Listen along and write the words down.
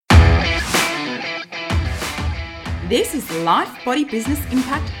This is Life Body Business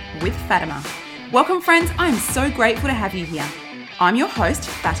Impact with Fatima. Welcome friends, I am so grateful to have you here. I'm your host,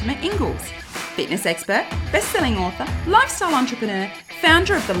 Fatima Ingalls, fitness expert, best-selling author, lifestyle entrepreneur,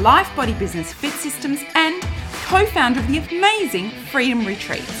 founder of the Life Body Business Fit Systems and co-founder of the amazing Freedom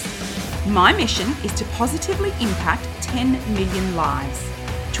Retreats. My mission is to positively impact 10 million lives,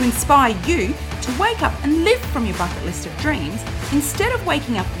 to inspire you to wake up and live from your bucket list of dreams instead of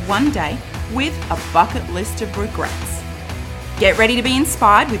waking up one day with a bucket list of regrets. Get ready to be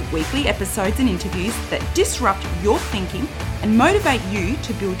inspired with weekly episodes and interviews that disrupt your thinking and motivate you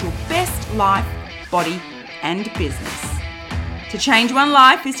to build your best life, body, and business. To change one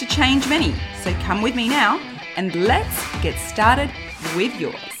life is to change many, so come with me now and let's get started with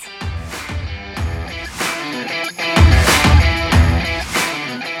yours.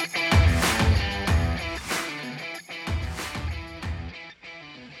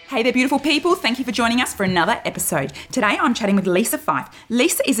 Hey there, beautiful people. Thank you for joining us for another episode. Today, I'm chatting with Lisa Fyfe.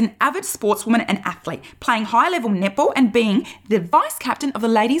 Lisa is an avid sportswoman and athlete, playing high-level netball and being the vice captain of the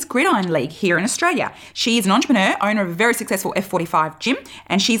Ladies Gridiron League here in Australia. She is an entrepreneur, owner of a very successful F45 gym,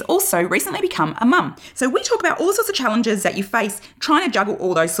 and she's also recently become a mum. So we talk about all sorts of challenges that you face trying to juggle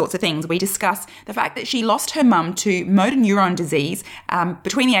all those sorts of things. We discuss the fact that she lost her mum to motor neuron disease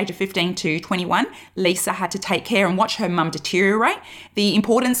between the age of 15 to 21. Lisa had to take care and watch her mum deteriorate. The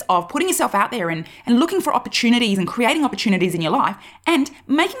importance of putting yourself out there and looking for opportunities and creating opportunities in your life and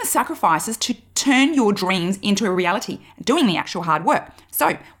making the sacrifices to turn your dreams into a reality, doing the actual hard work.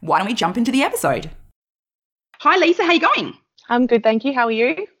 So why don't we jump into the episode? Hi, Lisa. How you going? I'm good, thank you. How are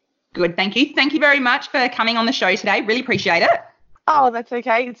you? Good, thank you. Thank you very much for coming on the show today. Really appreciate it. Oh, that's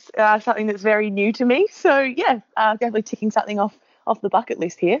okay. It's something that's very new to me. So, yeah, definitely ticking something off the bucket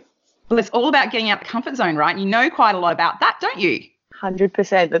list here. Well, it's all about getting out the comfort zone, right? You know quite a lot about that, don't you?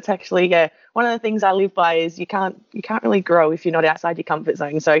 100%. That's actually one of the things I live by is you can't really grow if you're not outside your comfort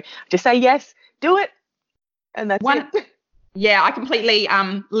zone. So just say yes, do it, and that's it. Yeah, I completely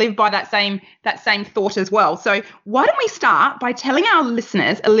live by that same thought as well. So why don't we start by telling our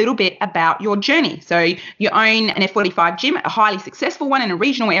listeners a little bit about your journey? So you own an F45 gym, a highly successful one in a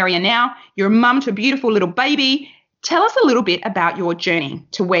regional area now. You're a mum to a beautiful little baby. Tell us a little bit about your journey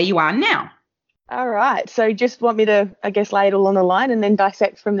to where you are now. All right. So just want me to, I guess, lay it all on the line and then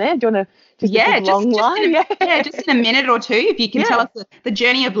dissect from there? Do you want to just a long line? Just in a minute or two, if you can tell us the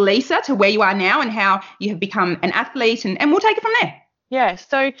journey of Lisa to where you are now and how you have become an athlete, and we'll take it from there. Yeah,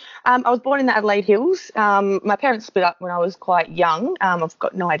 so I was born in the Adelaide Hills. My parents split up when I was quite young. I've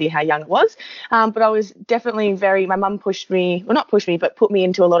got no idea how young it was, but I was definitely my mum put me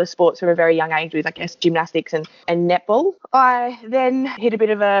into a lot of sports from a very young age with, I guess, gymnastics and netball. I then hit a bit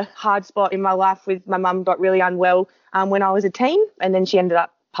of a hard spot in my life with my mum got really unwell when I was a teen, and then she ended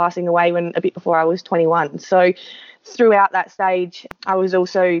up passing away a bit before I was 21. So throughout that stage, I was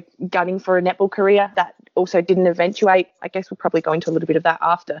also gunning for a netball career that also didn't eventuate. I guess we'll probably go into a little bit of that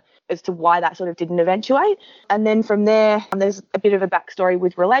after as to why that sort of didn't eventuate. And then from there, there's a bit of a backstory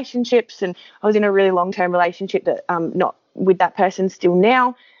with relationships, and I was in a really long-term relationship that not with that person still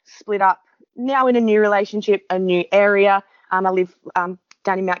now, split up, now in a new relationship, a new area. I live down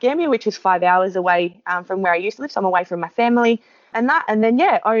in Mount Gambier, which is 5 hours away from where I used to live, so I'm away from my family and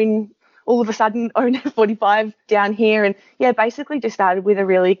then all of a sudden own a 45 down here, and basically just started with a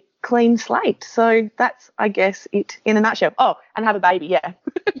really clean slate. So that's, I guess, it in a nutshell. Oh, and have a baby, yeah.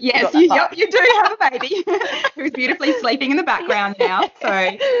 Yes, you do have a baby who's beautifully sleeping in the background now. So,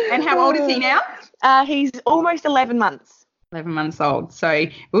 and how old is he now? He's almost 11 months. 11 months old. So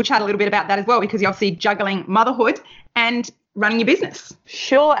we'll chat a little bit about that as well, because you're obviously juggling motherhood and running your business.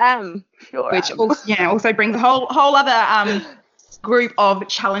 Sure am. Which also brings a whole other group of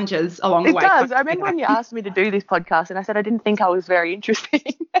challenges along the way. It does. I remember when you asked me to do this podcast and I said I didn't think I was very interesting.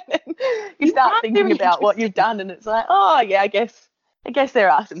 you start thinking about what you've done and it's like, oh yeah, I guess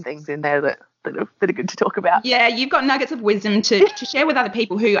there are some things in there that are good to talk about. Yeah, you've got nuggets of wisdom to share with other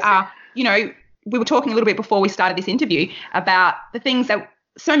people who are, we were talking a little bit before we started this interview about the things that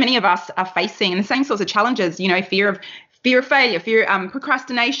so many of us are facing and the same sorts of challenges, fear of failure,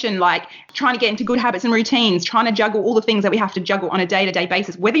 procrastination, like trying to get into good habits and routines, trying to juggle all the things that we have to juggle on a day-to-day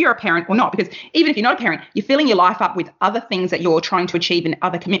basis, whether you're a parent or not, because even if you're not a parent, you're filling your life up with other things that you're trying to achieve and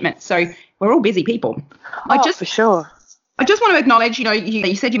other commitments. So we're all busy people. For sure. I just want to acknowledge,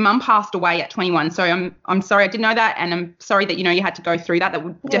 you said your mum passed away at 21. So I'm sorry I didn't know that, and I'm sorry that, you had to go through that. That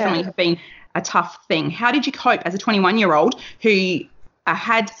would definitely have been a tough thing. How did you cope as a 21-year-old who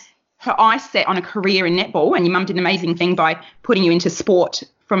had her eyes set on a career in netball, and your mum did an amazing thing by putting you into sport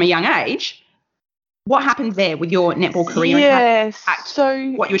from a young age? What happened there with your netball career? Yes.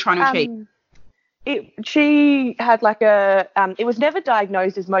 So what you were trying to achieve? She had like it was never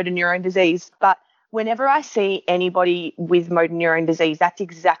diagnosed as motor neurone disease, but whenever I see anybody with motor neurone disease, that's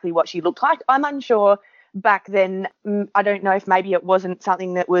exactly what she looked like. I'm unsure back then. I don't know if maybe it wasn't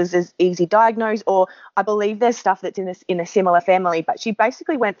something that was as easy diagnosed, or I believe there's stuff that's in a similar family, but she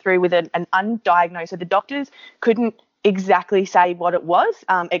basically went through with an undiagnosed. So the doctors couldn't exactly say what it was,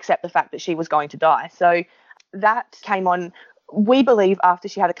 except the fact that she was going to die. So that came on, we believe, after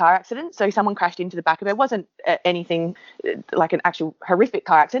she had a car accident. So someone crashed into the back of her. It wasn't anything like an actual horrific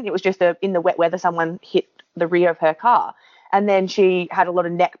car accident. It was just in the wet weather, someone hit the rear of her car. And then she had a lot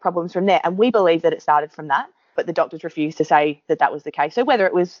of neck problems from there. And we believe that it started from that, but the doctors refused to say that that was the case. So whether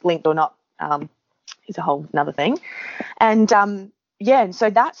it was linked or not is a whole another thing. And and so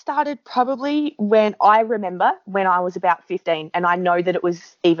that started probably when I was about 15, and I know that it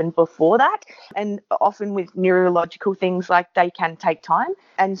was even before that. And often with neurological things, like, they can take time.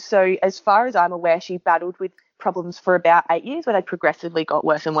 And so as far as I'm aware, she battled with problems for about 8 years, where they progressively got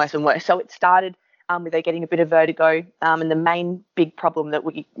worse and worse and worse. So it started with her getting a bit of vertigo. And the main big problem that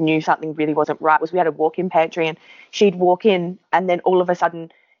we knew something really wasn't right was we had a walk-in pantry, and she'd walk in, and then all of a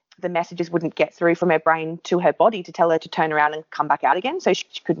sudden the messages wouldn't get through from her brain to her body to tell her to turn around and come back out again. So she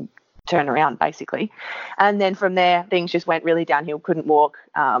couldn't turn around, basically. And then from there, things just went really downhill, couldn't walk,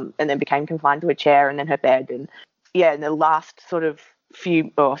 and then became confined to a chair and then her bed. And in the last sort of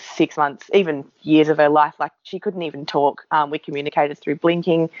 6 months, even years of her life, like, she couldn't even talk. We communicated through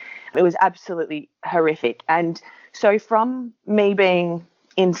blinking. It was absolutely horrific. And so from me being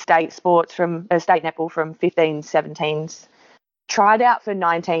in state sports, from state netball from 15s, 17s, tried out for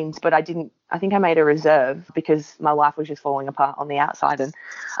 19s, but I think I made a reserve because my life was just falling apart on the outside. And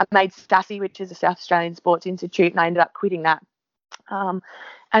I made STASI, which is the South Australian Sports Institute, and I ended up quitting that. And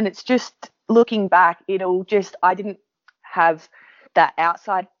it's just, looking back, I didn't have that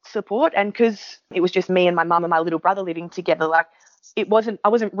outside support. And because it was just me and my mum and my little brother living together, like, I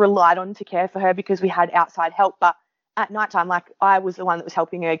wasn't relied on to care for her because we had outside help. But at nighttime, like, I was the one that was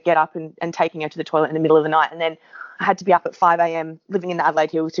helping her get up and taking her to the toilet in the middle of the night. And then I had to be up at 5 a.m. living in the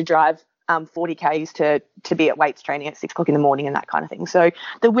Adelaide Hills to drive 40 Ks to be at weights training at 6 o'clock in the morning and that kind of thing. So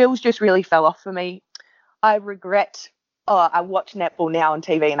the wheels just really fell off for me. I watch netball now on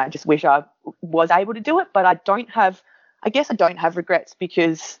TV, and I just wish I was able to do it, but I don't have regrets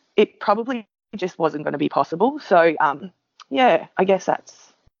because it probably just wasn't going to be possible. So, I guess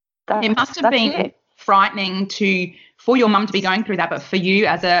that's it must have been frightening for your mum to be going through that, but for you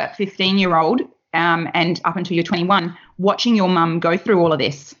as a 15-year-old, and up until you're 21, watching your mum go through all of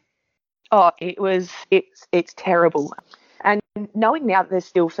this. Oh, it's terrible. And knowing now that there's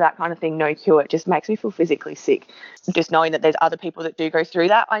still, for that kind of thing, no cure, it just makes me feel physically sick. Just knowing that there's other people that do go through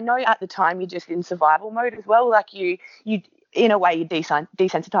that. I know at the time you're just in survival mode as well. Like, you in a way, you're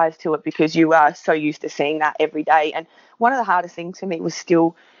desensitized to it because you are so used to seeing that every day. And one of the hardest things for me was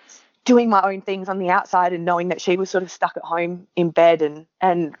still doing my own things on the outside, and knowing that she was sort of stuck at home in bed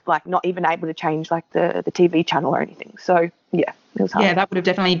and like not even able to change like the TV channel or anything. So it was hard. Yeah, that would have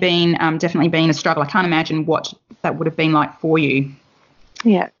definitely been a struggle. I can't imagine what that would have been like for you.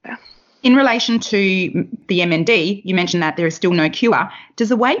 Yeah. In relation to the MND, you mentioned that there is still no cure. Does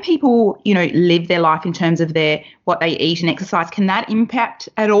the way people, live their life in terms of what they eat and exercise, can that impact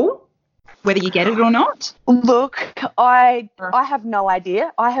at all, whether you get it or not? Look, I have no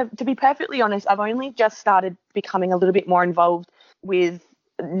idea. To be perfectly honest, I've only just started becoming a little bit more involved with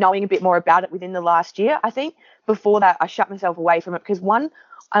knowing a bit more about it within the last year. I think before that I shut myself away from it because, one,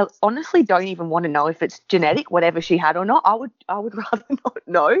 I honestly don't even want to know if it's genetic, whatever she had or not. I would rather not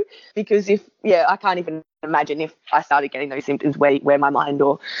know, because I can't even imagine if I started getting those symptoms where my mind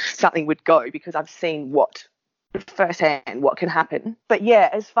or something would go, because I've seen firsthand what can happen. But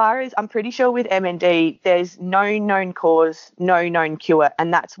as far as I'm pretty sure with MND, there's no known cause, no known cure,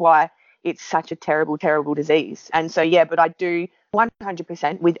 and that's why it's such a terrible, terrible disease. And so, but I do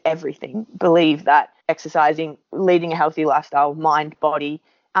 100% with everything believe that exercising, leading a healthy lifestyle, mind, body,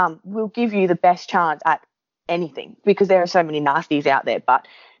 will give you the best chance at anything, because there are so many nasties out there. But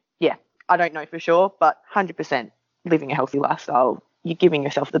I don't know for sure, but 100% living a healthy lifestyle, you're giving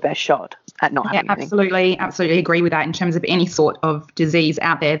yourself the best shot at not having anything. Absolutely agree with that. In terms of any sort of disease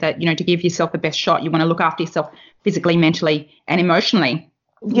out there, that, to give yourself the best shot, you want to look after yourself physically, mentally and emotionally.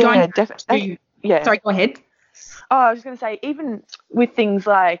 Yeah, definitely. Sorry, go ahead. Oh, I was going to say, even with things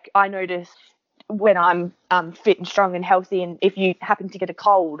like, I notice when I'm fit and strong and healthy, and if you happen to get a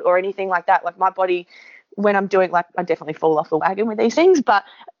cold or anything like that, like my body, when I'm doing, like, I definitely fall off the wagon with these things, but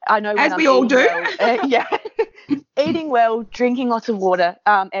I know as we all do. Eating well, drinking lots of water,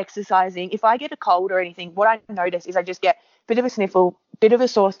 exercising. If I get a cold or anything, what I notice is I just get a bit of a sniffle, bit of a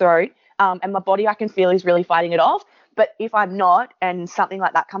sore throat, and my body I can feel is really fighting it off. But if I'm not and something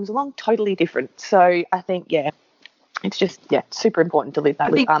like that comes along, totally different. So I think, it's just, super important to live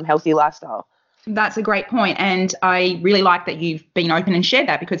that with healthy lifestyle. That's a great point. And I really like that you've been open and shared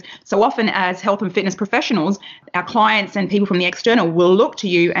that, because so often as health and fitness professionals, our clients and people from the external will look to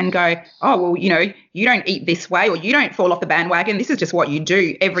you and go, oh, well, you don't eat this way, or you don't fall off the bandwagon. This is just what you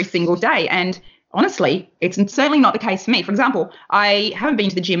do every single day. And honestly, it's certainly not the case for me. For example, I haven't been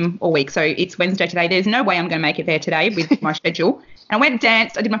to the gym all week. So it's Wednesday today. There's no way I'm going to make it there today with my schedule. And I went and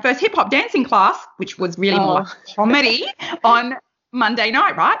danced. I did my first hip hop dancing class, which was really more like comedy on Monday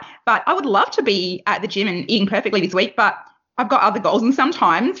night, right? But I would love to be at the gym and eating perfectly this week, but I've got other goals, and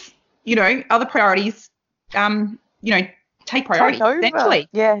sometimes, other priorities, take priority. Take over. Essentially.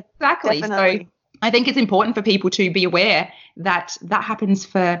 Yeah, exactly. Definitely. So I think it's important for people to be aware that that happens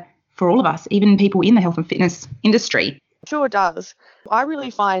for all of us, even people in the health and fitness industry. Sure does. I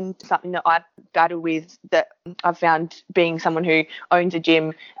really find something that I battle with, that I've found being someone who owns a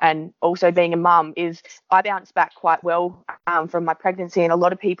gym and also being a mum, is I bounce back quite well from my pregnancy. And a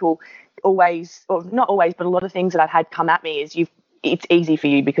lot of people always, or not always, but a lot of things that I've had come at me is it's easy for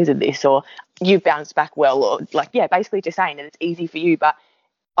you because of this, or you've bounced back well, or basically just saying that it's easy for you. But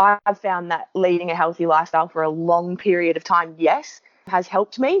I've found that leading a healthy lifestyle for a long period of time, has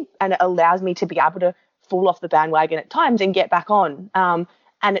helped me, and it allows me to be able to fall off the bandwagon at times and get back on,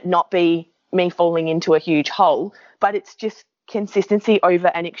 and it not be me falling into a huge hole, but it's just consistency over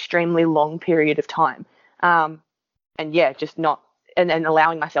an extremely long period of time. Just not, and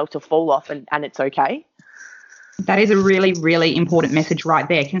allowing myself to fall off, and it's okay. That is a really, really important message right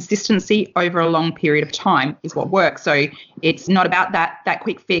there. Consistency over a long period of time is what works. So it's not about that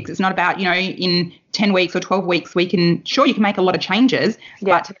quick fix. It's not about, in 10 weeks or 12 weeks, you can make a lot of changes,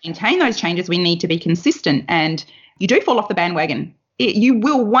 but to maintain those changes, we need to be consistent. And you do fall off the bandwagon. You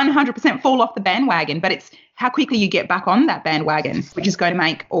will 100% fall off the bandwagon, but it's how quickly you get back on that bandwagon, which is going to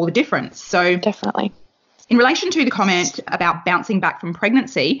make all the difference. So definitely. In relation to the comment about bouncing back from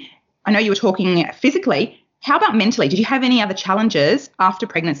pregnancy, I know you were talking physically. How about mentally? Did you have any other challenges after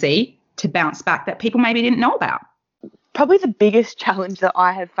pregnancy to bounce back that people maybe didn't know about? Probably the biggest challenge that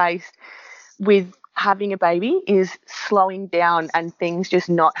I have faced with having a baby is slowing down and things just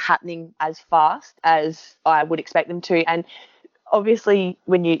not happening as fast as I would expect them to. And obviously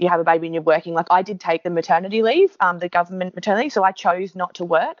when you have a baby and you're working, like I did take the maternity leave, the government maternity, so I chose not to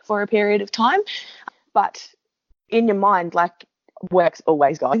work for a period of time. But in your mind, work's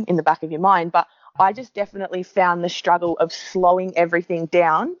always going in the back of your mind, but I just definitely found the struggle of slowing everything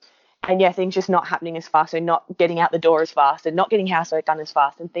down, and things just not happening as fast, so not getting out the door as fast and not getting housework done as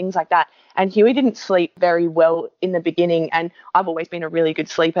fast and things like that. And Huey didn't sleep very well in the beginning, and I've always been a really good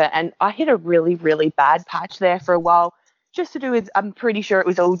sleeper, and I hit a really, really bad patch there for a while, just to do with, I'm pretty sure it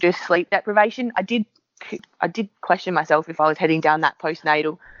was all just sleep deprivation. I did question myself if I was heading down that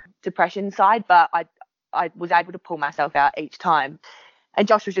postnatal depression side, but I was able to pull myself out each time. And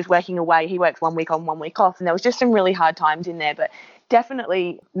Josh was just working away. He works 1 week on, 1 week off. And there was just some really hard times in there. But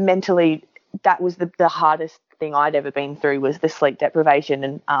definitely mentally, that was the hardest thing I'd ever been through, was the sleep deprivation.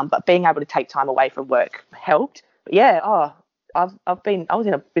 And but being able to take time away from work helped. But I was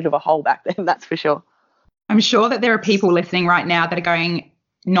in a bit of a hole back then, that's for sure. I'm sure that there are people listening right now that are going,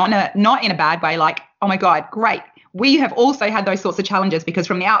 not in a bad way, like, oh my God, great. We have also had those sorts of challenges, because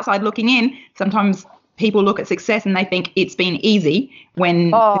from the outside looking in, sometimes people look at success and they think it's been easy, when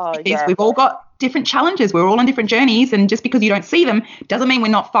we've all got different challenges. We're all on different journeys, and just because you don't see them doesn't mean we're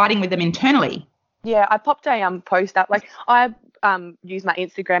not fighting with them internally. Yeah, I popped a post up. I use my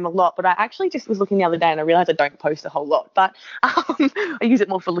Instagram a lot, but I actually just was looking the other day and I realized I don't post a whole lot, but I use it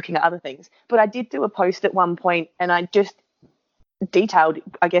more for looking at other things. But I did do a post at one point, and I just detailed,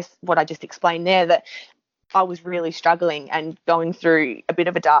 I guess, what I just explained there, that I was really struggling and going through a bit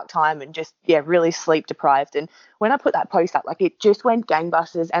of a dark time, and just, really sleep deprived. And when I put that post up, it just went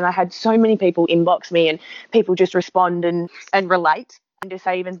gangbusters, and I had so many people inbox me, and people just respond and relate, and just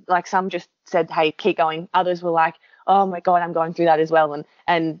say, even some just said, hey, keep going. Others were like, oh my God, I'm going through that as well.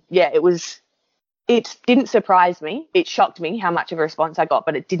 And it didn't surprise me. It shocked me how much of a response I got,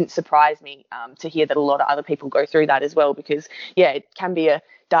 but it didn't surprise me to hear that a lot of other people go through that as well, because it can be a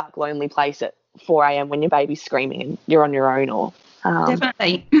dark, lonely place at 4 a.m. when your baby's screaming and you're on your own, or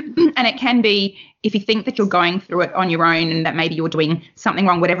definitely. And it can be, if you think that you're going through it on your own and that maybe you're doing something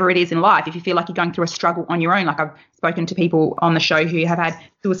wrong, whatever it is in life, if you feel like you're going through a struggle on your own, like I've spoken to people on the show who have had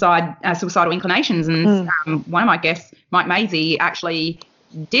suicidal inclinations, and one of my guests, Mike Maisie, actually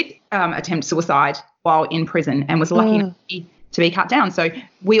did attempt suicide while in prison and was lucky enough to be cut down. So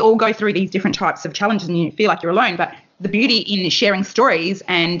we all go through these different types of challenges, and you feel like you're alone, but the beauty in sharing stories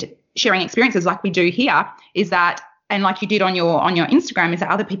and sharing experiences like we do here is that, and like you did on your Instagram, is that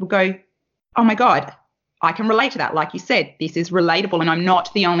other people go, oh my God, I can relate to that. Like you said, this is relatable and I'm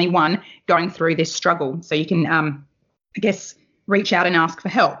not the only one going through this struggle. So you can, I guess, reach out and ask for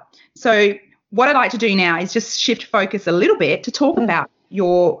help. So what I'd like to do now is just shift focus a little bit to talk about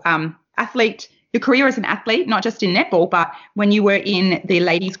your your career as an athlete, not just in netball, but when you were in the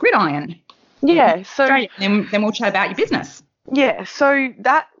ladies gridiron. Yeah. So then we'll chat about your business. Yeah, so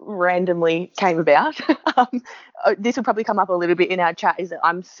that randomly came about. This will probably come up a little bit in our chat, is that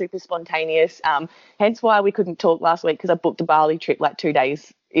I'm super spontaneous, hence why we couldn't talk last week, because I booked a Bali trip like 2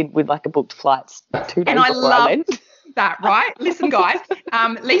 days in with like a booked flights 2 days before I went. That, right? Listen, guys,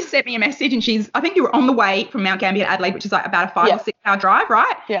 Lisa sent me a message and I think you were on the way from Mount Gambier to Adelaide, which is like about a 5 or 6 hour drive,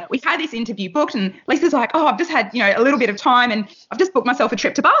 right? Yeah. We had this interview booked and Lisa's like, oh, I've just had, a little bit of time and I've just booked myself a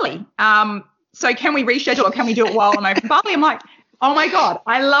trip to Bali. So can we reschedule or can we do it while I'm over in Bali? I'm like, oh my God,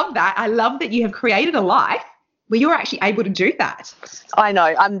 I love that. I love that you have created a life where you're actually able to do that. I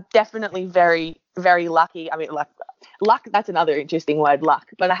know. I'm definitely very, very lucky. I mean, luck, that's another interesting word,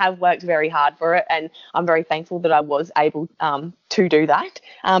 luck. But I have worked very hard for it and I'm very thankful that I was able to do that.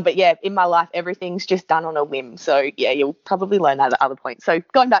 But yeah, in my life, everything's just done on a whim. So yeah, you'll probably learn that at other points. So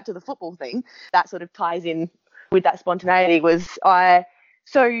going back to the football thing, that sort of ties in with that spontaneity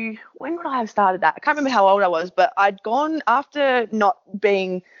So when would I have started that? I can't remember how old I was, but I'd gone after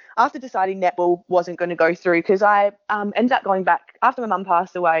deciding netball wasn't going to go through, because I ended up going back after my mum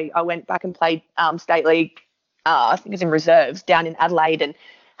passed away. I went back and played state league, I think it was in reserves down in Adelaide, and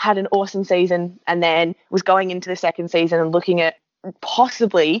had an awesome season, and then was going into the second season and looking at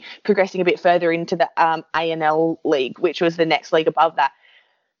possibly progressing a bit further into the A&L league, which was the next league above that.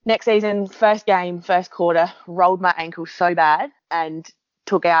 Next season, first game, first quarter, rolled my ankle so bad and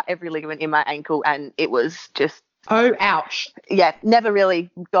took out every ligament in my ankle, and it was just... Oh, ouch. Yeah, never really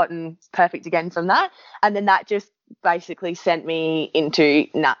gotten perfect again from that. And then that just basically sent me into,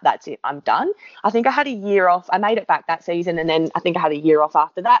 nah, that's it, I'm done. I think I had a year off. I made it back that season, and then I think I had a year off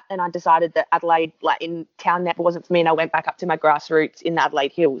after that. And I decided that Adelaide, like in town netball, wasn't for me, and I went back up to my grassroots in the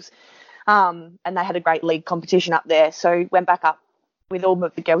Adelaide Hills. And they had a great league competition up there. So went back up with all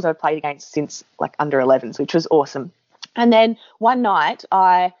of the girls I've played against since like under 11s, which was awesome. And then one night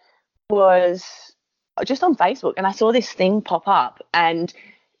I was just on Facebook and I saw this thing pop up, and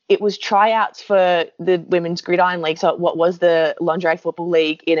it was tryouts for the Women's Gridiron League. So what was the lingerie football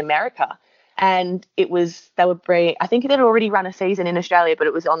league in America. And I think they'd already run a season in Australia, but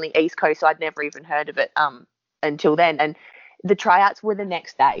it was on the East Coast. So I'd never even heard of it until then. And the tryouts were the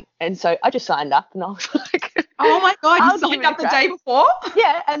next day. And so I just signed up, and I was like, oh my God, you signed up the day before?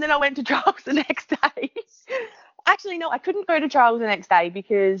 Yeah. And then I went to trials the next day. Actually, no, I couldn't go to trials the next day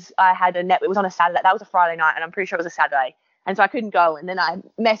because I had it was on a Saturday. That was a Friday night, and I'm pretty sure it was a Saturday. And so I couldn't go. And then I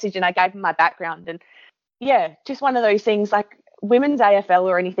messaged and I gave them my background. And yeah, just one of those things, like women's AFL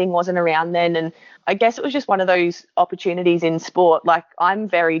or anything wasn't around then. And I guess it was just one of those opportunities in sport. Like, I'm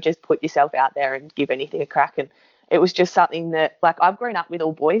very just put yourself out there and give anything a crack. And it was just something that, like, I've grown up with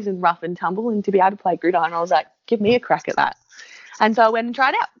all boys and rough and tumble, and to be able to play gridiron, I was like, give me a crack at that. And so I went and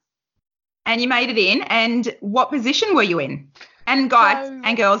tried out. And you made it in. And what position were you in? And guys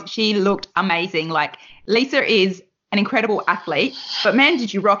and girls, she looked amazing. Like, Lisa is an incredible athlete, but man,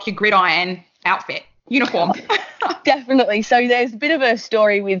 did you rock your gridiron outfit, uniform. Definitely. So there's a bit of a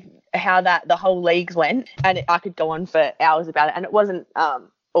story with how the whole leagues went, and I could go on for hours about it, and it wasn't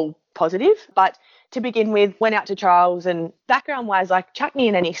all positive. But to begin with, went out to trials, and background-wise, like, chuck me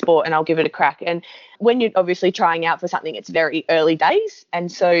in any sport and I'll give it a crack. And when you're obviously trying out for something, it's very early days, and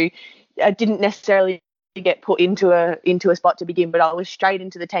so I didn't necessarily get put into a spot to begin, but I was straight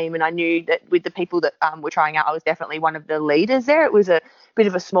into the team, and I knew that with the people that were trying out, I was definitely one of the leaders there. It was a bit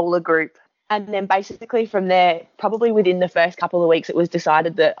of a smaller group. And then basically from there, probably within the first couple of weeks, it was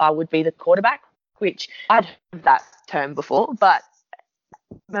decided that I would be the quarterback, which I'd heard that term before, but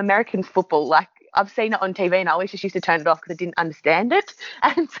American football, like, I've seen it on TV and I always just used to turn it off because I didn't understand it.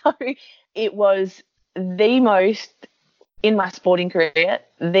 And so it was the most, in my sporting career,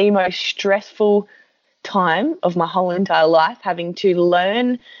 the most stressful time of my whole entire life, having to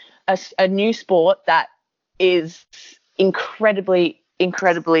learn a new sport that is incredibly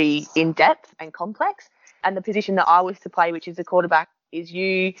in-depth and complex. And the position that I was to play, which is a quarterback, is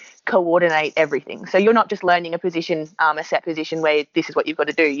you coordinate everything. So you're not just learning a position, a set position where this is what you've got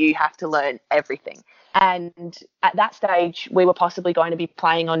to do. You have to learn everything. And at that stage, we were possibly going to be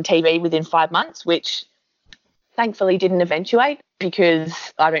playing on TV within 5 months, which thankfully didn't eventuate,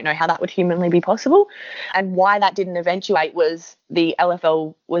 because I don't know how that would humanly be possible. And why that didn't eventuate was the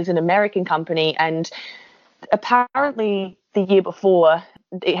LFL was an American company, and apparently the year before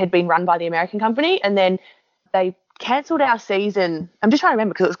it had been run by the American company, and then they cancelled our season. I'm just trying to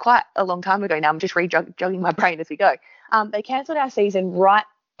remember because it was quite a long time ago now. I'm just jogging my brain as we go. They cancelled our season right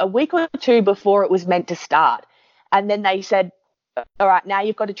a week or two before it was meant to start. And then they said, all right, now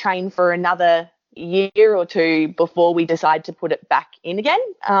you've got to train for another year or two before we decide to put it back in again.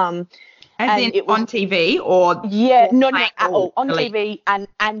 As in it was, on TV or? Yeah, not at all. On TV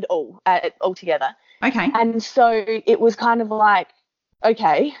and all together. Okay. And so it was kind of like,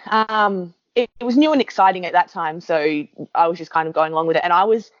 okay, it was new and exciting at that time. So I was just kind of going along with it. And I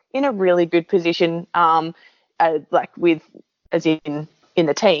was in a really good position, like with, as in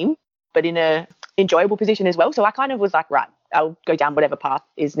the team, but in a enjoyable position as well. So I kind of was like, right, I'll go down whatever path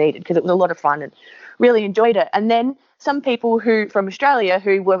is needed because it was a lot of fun and really enjoyed it. And then some people from Australia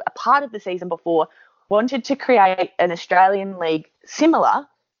who were a part of the season before wanted to create an Australian league similar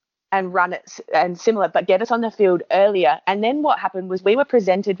and run it and similar, but get us on the field earlier. And then what happened was we were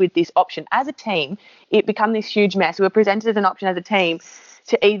presented with this option as a team. It became this huge mess. We were presented an option as a team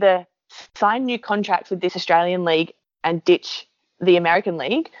to either sign new contracts with this Australian league and ditch the American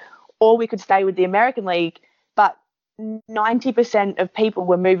league, or we could stay with the American league, but 90% of people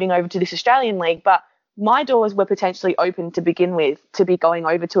were moving over to this Australian league, but my doors were potentially open to begin with to be going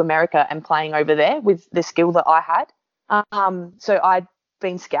over to America and playing over there with the skill that I had. So I'd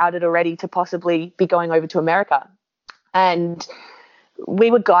been scouted already to possibly be going over to America. And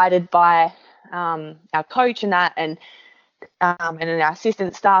we were guided by our coach and that, and our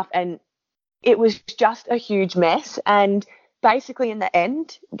assistant staff, and it was just a huge mess. And basically in the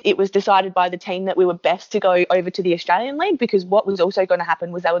end, it was decided by the team that we were best to go over to the Australian League, because what was also going to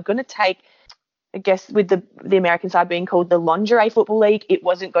happen was they were going to take, I guess with the American side being called the Lingerie Football League, it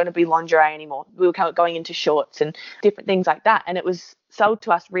wasn't going to be lingerie anymore. We were going into shorts and different things like that. And it was sold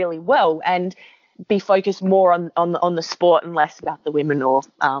to us really well and be focused more on the sport and less about the women or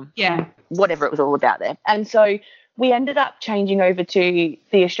whatever it was all about there. And so we ended up changing over to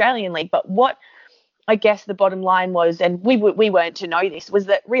the Australian League. But what I guess the bottom line was, and we weren't to know this, was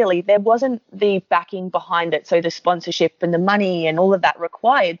that really there wasn't the backing behind it. So the sponsorship and the money and all of that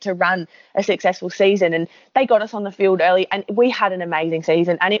required to run a successful season. And they got us on the field early and we had an amazing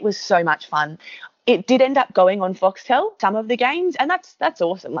season and it was so much fun. It did end up going on Foxtel, some of the games, and that's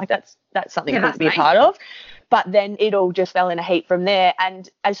awesome. Like that's something good to be a part of. But then it all just fell in a heap from there. And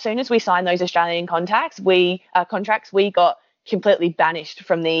as soon as we signed those Australian contracts, we got completely banished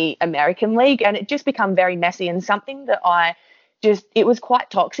from the American League, and it just become very messy and something that it was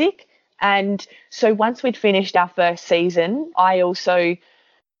quite toxic. And so once we'd finished our first season, I also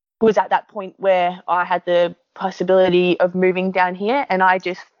was at that point where I had the possibility of moving down here, and I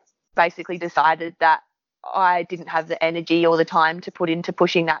just basically decided that I didn't have the energy or the time to put into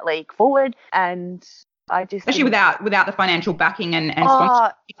pushing that league forward. And I just especially without the financial backing and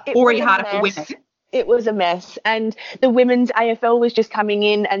sponsorship, it's already harder for women. It was a mess. And the women's AFL was just coming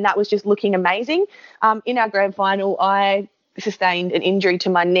in and that was just looking amazing. In our grand final, I sustained an injury to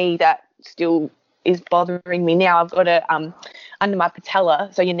my knee that still is bothering me now. I've got under my patella,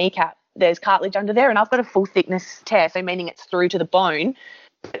 so your kneecap, there's cartilage under there, and I've got a full thickness tear, so meaning it's through to the bone.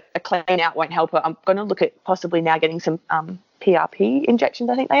 A clean out won't help it. I'm going to look at possibly now getting some PRP injections,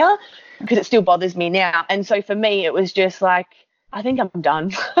 I think they are, because it still bothers me now. And so for me, it was just like, I think I'm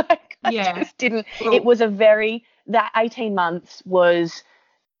done. It was that 18 months was,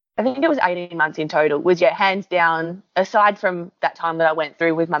 I think it was 18 months in total, was hands down, aside from that time that I went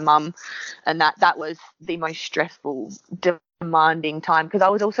through with my mum, and that was the most stressful, demanding time, because I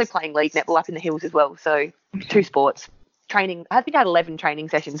was also playing league netball up in the hills as well. So 2 sports. Training, I think I had 11 training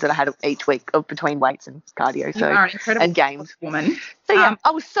sessions that I had each week of between weights and cardio. So you are an incredible and games, woman. So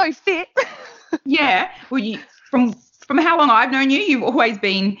I was so fit. Yeah, well, you from how long I've known you, you've always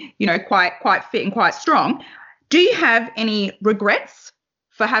been, quite fit and quite strong. Do you have any regrets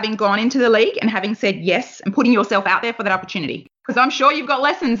for having gone into the league and having said yes and putting yourself out there for that opportunity? Because I'm sure you've got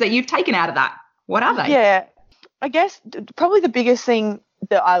lessons that you've taken out of that. What are they? Yeah, I guess probably the biggest thing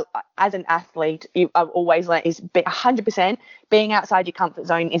that I, as an athlete, I've always learned is 100% being outside your comfort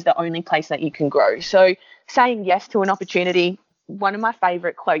zone is the only place that you can grow. So saying yes to an opportunity, one of my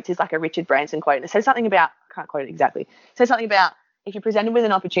favourite quotes is like a Richard Branson quote, and it says something about, can't quote it exactly, it says something about if you're presented with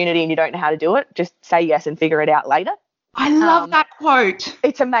an opportunity and you don't know how to do it, just say yes and figure it out later. I love that quote.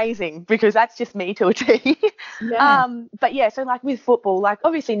 It's amazing because that's just me to a T. Yeah. But yeah, so like with football, like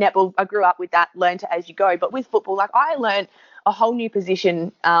obviously netball, I grew up with that, learned it as you go. But with football, like I learned a whole new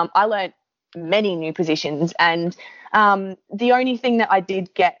position. I learned many new positions, and the only thing that I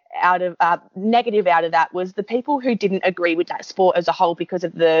did get out of negative out of that was the people who didn't agree with that sport as a whole because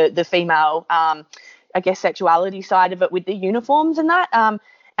of the female I guess, sexuality side of it with the uniforms and that.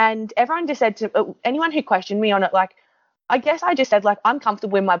 And everyone just said to anyone who questioned me on it, like, I guess I just said, like, I'm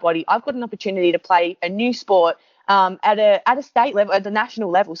comfortable in my body. I've got an opportunity to play a new sport at a state level, at the national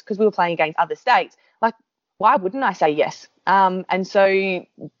levels, because we were playing against other states. Like, why wouldn't I say yes? And so,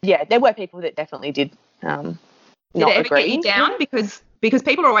 yeah, there were people that definitely did not Did it ever agree. get you down? Because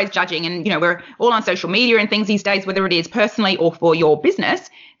people are always judging, and, you know, we're all on social media and things these days, whether it is personally or for your business,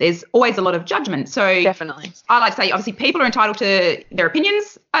 there's always a lot of judgment. So Definitely. I like to say, obviously, people are entitled to their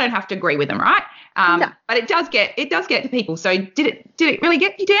opinions. I don't have to agree with them, right? No. But it does get to people. So did it really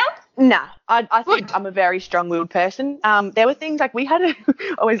get you down? No, I think I'm a very strong-willed person. There were things like I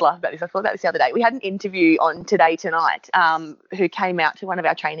always laugh about this. I thought about this the other day. We had an interview on Today Tonight who came out to one of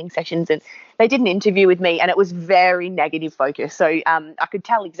our training sessions, and they did an interview with me, and it was very negative focus. So I could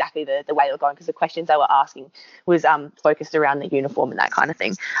tell exactly the way they were going, because the questions they were asking was focused around the uniform and that kind of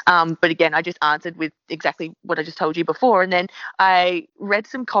thing. But again, I just answered with exactly what I just told you before. And then I read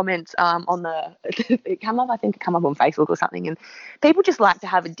some comments on it came up on Facebook or something, and people just like to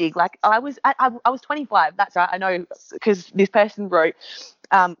have a dig. Like, I was 25. That's right. I know, because this person wrote,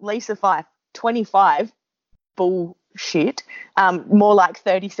 Lisa Fyfe, 25, bullshit. More like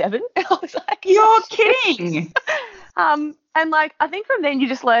 37. I was like, you're kidding. And like, I think from then you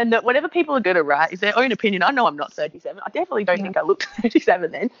just learn that whatever people are good at, right, is their own opinion. I know I'm not 37. I definitely don't think I looked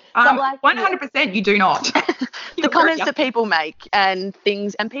 37 then. But like, 100% you do not. The comments that people make and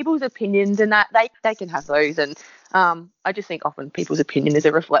things and people's opinions and that, they can have those. And I just think often people's opinion is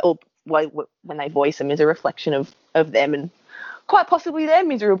when they voice them, is a reflection of them and quite possibly their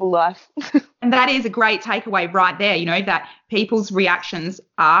miserable life. And that is a great takeaway right there, you know, that people's reactions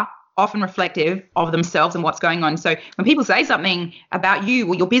are often reflective of themselves and what's going on. So when people say something about you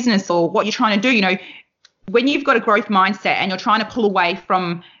or your business or what you're trying to do, you know, when you've got a growth mindset and you're trying to pull away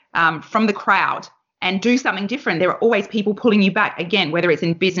from the crowd and do something different, there are always people pulling you back, again, whether it's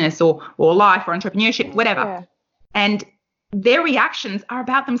in business or life or entrepreneurship, whatever. Yeah. And their reactions are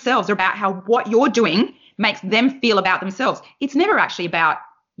about themselves, or about how what you're doing makes them feel about themselves. It's never actually about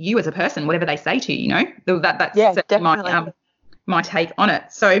you as a person, whatever they say to you, you know. That's definitely my take on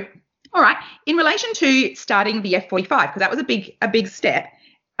it. So, all right, in relation to starting the F45, because that was a big step,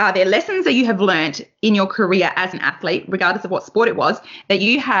 are there lessons that you have learned in your career as an athlete, regardless of what sport it was, that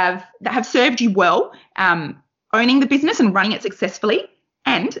have served you well, owning the business and running it successfully?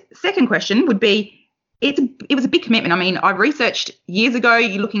 And second question would be, it was a big commitment. I mean, I researched years ago,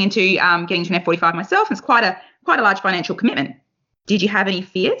 you're looking into getting to an F45 myself, and it's quite a large financial commitment. Did you have any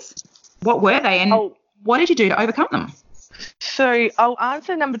fears? What were they, and what did you do to overcome them? So I'll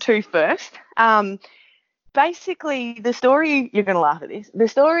answer number 2 first. Basically, the story, you're going to laugh at this, the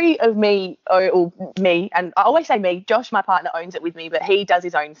story of me, and I always say me, Josh, my partner, owns it with me, but he does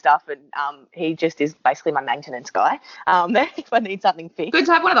his own stuff, and he just is basically my maintenance guy if I need something fixed. Good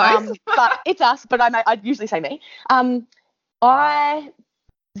to have one of those. But it's us, but I usually say me.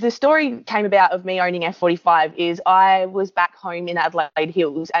 The story came about of me owning F45 is I was back home in Adelaide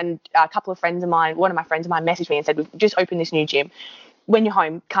Hills, and a couple of friends of mine, one of my friends of mine messaged me and said, we've just opened this new gym. When you're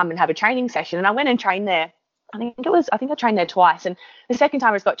home, come and have a training session. And I went and trained there. I think I trained there twice. And the second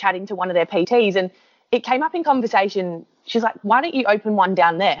time I just got chatting to one of their PTs, and it came up in conversation. She's like, why don't you open one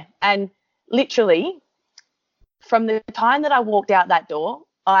down there? And literally from the time that I walked out that door,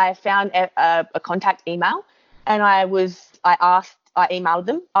 I found a contact email, and I emailed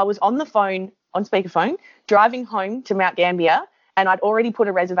them. I was on the phone, on speakerphone, driving home to Mount Gambier, and I'd already put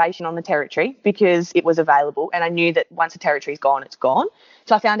a reservation on the territory because it was available, and I knew that once the territory's gone, it's gone.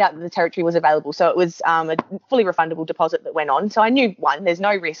 So I found out that the territory was available. So it was a fully refundable deposit that went on. So I knew, one, there's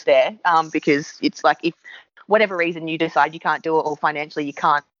no risk there because it's like, if whatever reason you decide you can't do it or financially you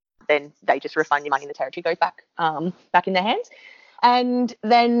can't, then they just refund your money and the territory goes back in their hands. And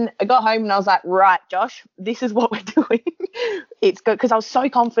then I got home and I was like, right, Josh, this is what we're doing. It's good, because I was so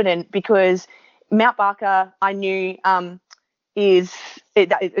confident, because Mount Barker, I knew is a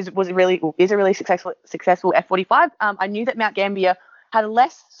really successful F45. I knew that Mount Gambier had a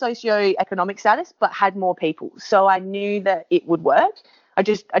less socio-economic status but had more people, so I knew that it would work. I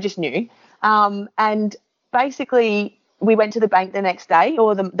just knew. And basically, we went to the bank the next day,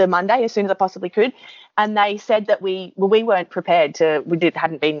 or the Monday, as soon as I possibly could, and they said that we weren't prepared to.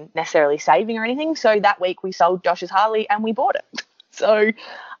 Hadn't been necessarily saving or anything. So that week we sold Josh's Harley and we bought it. So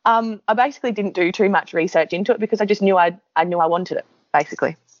I basically didn't do too much research into it, because I just knew I wanted it,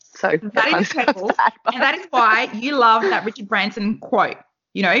 basically. So that is incredible, and that is why you love that Richard Branson quote,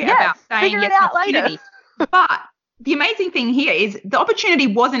 you know, about saying yes, an opportunity. But the amazing thing here is the opportunity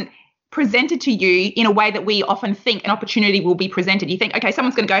wasn't presented to you in a way that we often think an opportunity will be presented. You think, okay,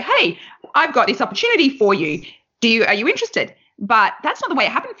 someone's going to go, hey, I've got this opportunity for you. Are you interested? But that's not the way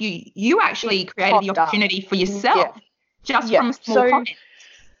it happened for you. You actually created the opportunity for yourself just from a small comment.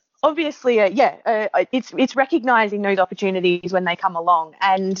 Obviously, it's recognizing those opportunities when they come along.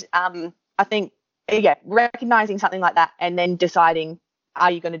 And I think, recognizing something like that and then deciding,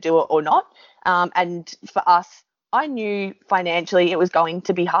 are you going to do it or not? And for us, I knew financially it was going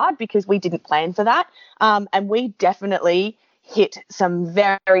to be hard because we didn't plan for that. And we definitely hit some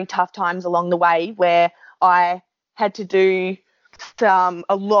very tough times along the way where I had to do a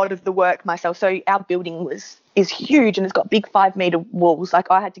lot of the work myself. So our building is huge and it's got big 5-meter walls. Like,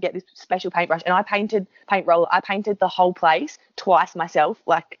 I had to get this special paintbrush and I painted the whole place twice myself,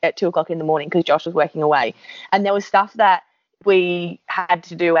 like at 2:00 in the morning, because Josh was working away. And there was stuff that we had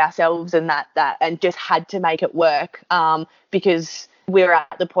to do ourselves and and just had to make it work, because we're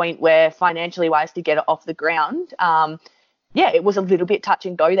at the point where financially wise to get it off the ground, it was a little bit touch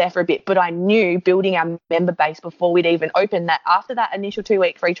and go there for a bit. But I knew, building our member base before we'd even opened, that after that initial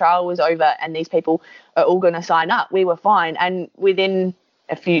 2-week free trial was over and these people are all going to sign up, we were fine. And within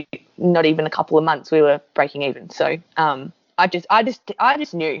not even a couple of months, we were breaking even. So I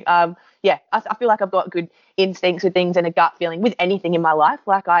just knew. I feel like I've got good instincts with things and a gut feeling with anything in my life.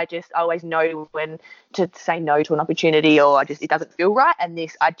 Like, I always know when to say no to an opportunity, or it doesn't feel right. And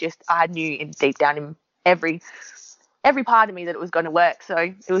this, I knew deep down in every part of me that it was going to work. So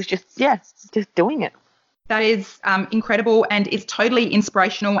it was just doing it. That is incredible, and it's totally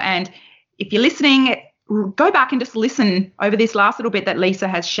inspirational. And if you're listening, go back and just listen over this last little bit that Lisa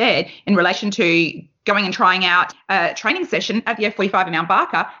has shared in relation to going and trying out a training session at the F45 in Mount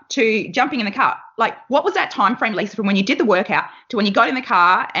Barker to jumping in the car. Like, what was that time frame, Lisa, from when you did the workout to when you got in the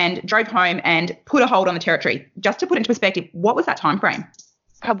car and drove home and put a hold on the territory? Just to put it into perspective, what was that time frame?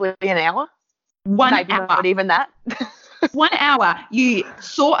 Probably an hour. Maybe hour. Not even that. 1 hour. You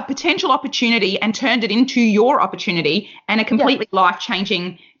saw a potential opportunity and turned it into your opportunity, and a completely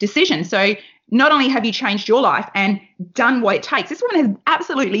life-changing decision. So not only have you changed your life and done what it takes, this woman has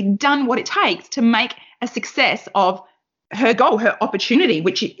absolutely done what it takes to make a success of her goal, her opportunity,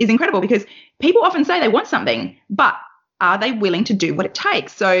 which is incredible, because people often say they want something, but are they willing to do what it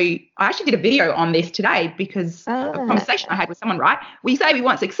takes? So I actually did a video on this today because of a conversation I had with someone, right? We say we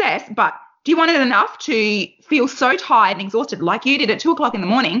want success, but do you want it enough to feel so tired and exhausted like you did at 2:00 in the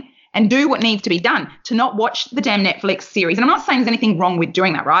morning and do what needs to be done, to not watch the damn Netflix series? And I'm not saying there's anything wrong with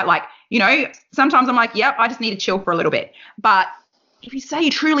doing that, right? Like, sometimes I'm like, yep, I just need to chill for a little bit. But if you say you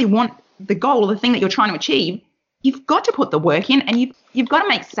truly want the goal or the thing that you're trying to achieve, you've got to put the work in, and you've got to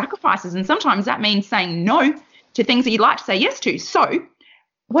make sacrifices. And sometimes that means saying no to things that you'd like to say yes to. So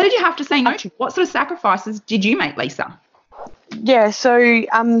what did you have to say no to? What sort of sacrifices did you make, Lisa? Yeah, so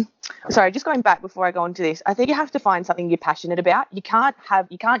sorry, just going back before I go into this, I think you have to find something you're passionate about. You can't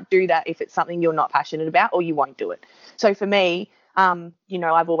do that if it's something you're not passionate about, or you won't do it. So for me,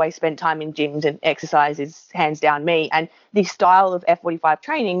 I've always spent time in gyms, and exercise is hands down me. And this style of F45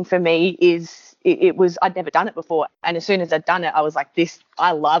 training for me I'd never done it before. And as soon as I'd done it, I was like,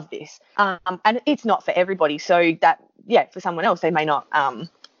 I love this. And it's not for everybody. So that, for someone else, they may not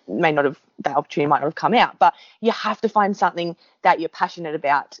have, that opportunity might not have come out, but you have to find something that you're passionate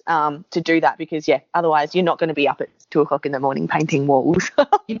about to do that, because otherwise you're not going to be up at 2:00 in the morning painting walls.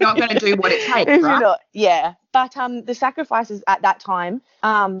 You're not going to do what it takes, right? But the sacrifices at that time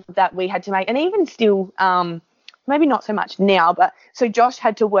that we had to make, and even still, maybe not so much now, but so Josh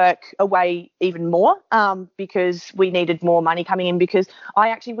had to work away even more because we needed more money coming in, because I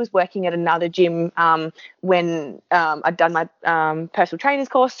actually was working at another gym when I'd done my personal trainer's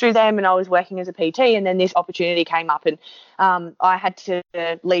course through them, and I was working as a PT, and then this opportunity came up, and I had to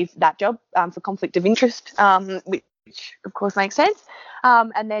leave that job for conflict of interest, which of course makes sense.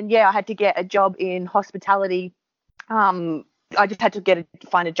 And then, I had to get a job in hospitality. I just had to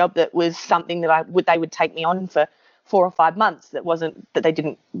find a job that was something that they would take me on for 4 or 5 months. That they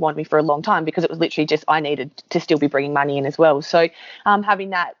didn't want me for a long time, because it was literally just I needed to still be bringing money in as well. So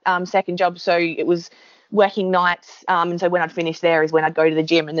having that second job, so it was working nights, and so when I'd finish there is when I'd go to the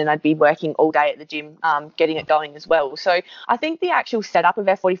gym, and then I'd be working all day at the gym, getting it going as well. So I think the actual setup of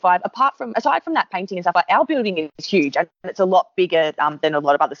F45, aside from that painting and stuff, like, our building is huge, and it's a lot bigger than a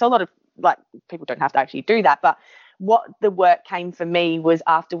lot of others. So a lot of people don't have to actually do that, but what the work came for me was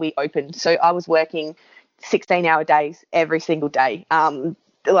after we opened. So I was working 16-hour days every single day.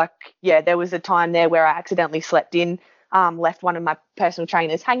 There was a time there where I accidentally slept in, left one of my personal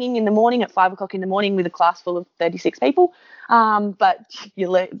trainers hanging in the morning at 5:00 in the morning with a class full of 36 people. But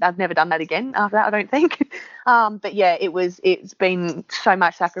I've never done that again after that, I don't think. It's been so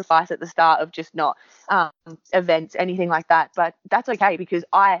much sacrifice at the start of just not events, anything like that. But that's okay, because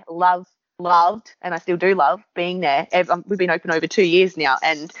I love loved, and I still do love being there. We've been open over 2 years now,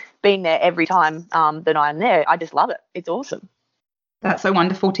 and being there every time that I'm there, I just love it. It's awesome. That's so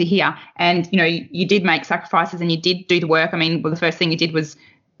wonderful to hear. And, you did make sacrifices and you did do the work. I mean, well, the first thing you did was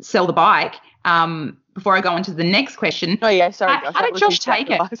sell the bike. Before I go on to the next question. Oh, yeah, sorry, Josh. How did Josh take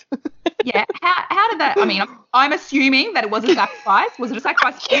it? Yeah, how did that, I mean, I'm assuming that it was a sacrifice. Was it a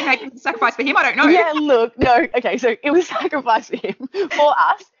sacrifice for you? Maybe it was a sacrifice for him? I don't know. Yeah, look, no, okay, so it was a sacrifice for him, for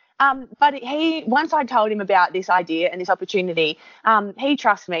us. But once I told him about this idea and this opportunity, he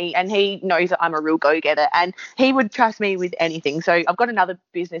trusts me and he knows that I'm a real go-getter and he would trust me with anything. So I've got another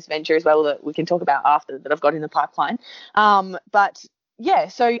business venture as well that we can talk about after that I've got in the pipeline. But yeah,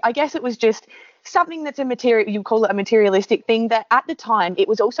 so I guess it was just something that's you call it a materialistic thing, that at the time it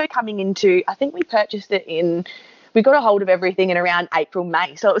was also coming into, I think we purchased it we got a hold of everything in around April,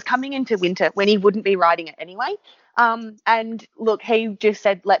 May. So it was coming into winter when he wouldn't be riding it anyway. And look, he just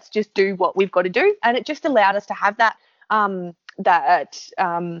said, let's just do what we've got to do. And it just allowed us to have that,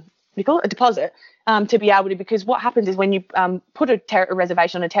 we call it a deposit, to be able to, because what happens is when you put a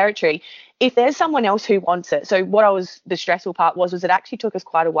reservation on a territory, if there's someone else who wants it. So the stressful part was it actually took us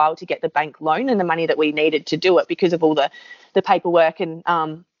quite a while to get the bank loan and the money that we needed to do it because of all the paperwork and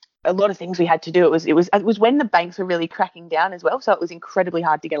a lot of things we had to do. It was when the banks were really cracking down as well. So it was incredibly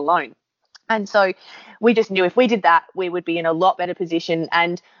hard to get a loan. And so we just knew if we did that, we would be in a lot better position.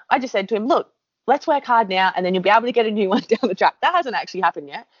 And I just said to him, look, let's work hard now and then you'll be able to get a new one down the track. That hasn't actually happened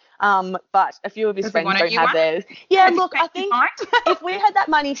yet. But a few of his friends don't have theirs. Yeah, look, I think if we had that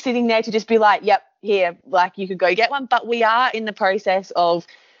money sitting there to just be like, yep, here, like you could go get one. But we are in the process of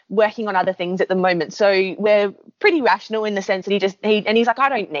working on other things at the moment. So we're pretty rational in the sense that he's like, I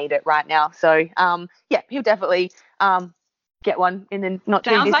don't need it right now. So, yeah, he'll definitely get one in the not too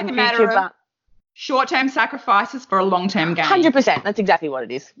distant future. Sounds like a matter of short-term sacrifices for a long-term gain. 100%. That's exactly what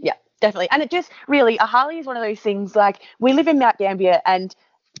it is. Yeah, definitely. And it just really, a Harley is one of those things, like we live in Mount Gambier and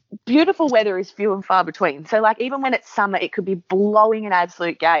beautiful weather is few and far between. So like even when it's summer, it could be blowing an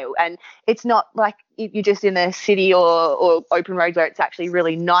absolute gale. And it's not like you're just in a city or open roads where it's actually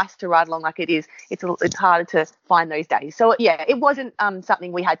really nice to ride along like it is. It's harder to find those days. So yeah, it wasn't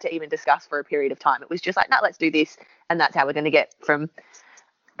something we had to even discuss for a period of time. It was just like, no, let's do this. And that's how we're going to get from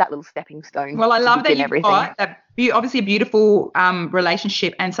that little stepping stone. Well, I love that you've got obviously a beautiful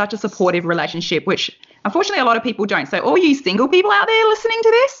relationship and such a supportive relationship, which unfortunately a lot of people don't. So all you single people out there listening to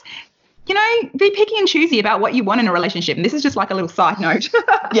this, be picky and choosy about what you want in a relationship. And this is just like a little side note.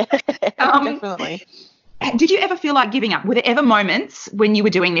 Yeah, definitely. Did you ever feel like giving up? Were there ever moments when you were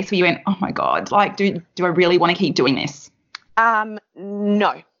doing this where you went, oh my God, like do I really want to keep doing this?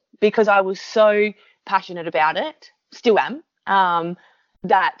 No, because I was so passionate about it, still am.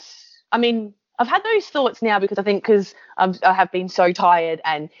 That, I mean, I've had those thoughts now because I think I have been so tired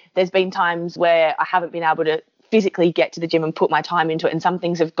and there's been times where I haven't been able to physically get to the gym and put my time into it, and some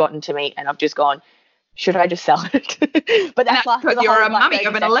things have gotten to me and I've just gone, should I just sell it? But that's like because you're a mummy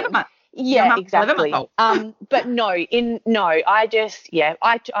of an 11-month. Yeah, exactly. But I just, yeah,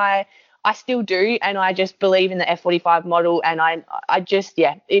 I still do, and I just believe in the F45 model, and I just,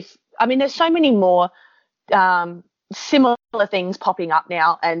 yeah, there's so many more similar things popping up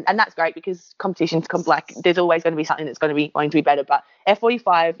now, and that's great because competitions there's always going to be something that's going to be better. But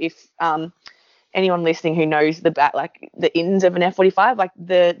F45, if anyone listening who knows the ins of an F45, like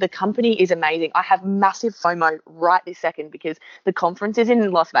the company is amazing. I have massive FOMO right this second because the conference is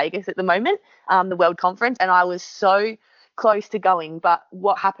in Las Vegas at the moment, the World Conference, and I was so close to going, but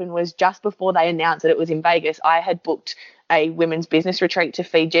what happened was just before they announced that it was in Vegas, I had booked a women's business retreat to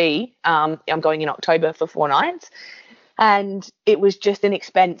Fiji. I'm going in October for 4 nights. And it was just an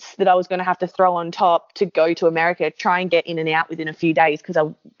expense that I was going to have to throw on top to go to America, try and get in and out within a few days because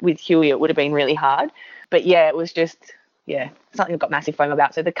with Huey it would have been really hard. But yeah, it was just, something I've got massive FOMO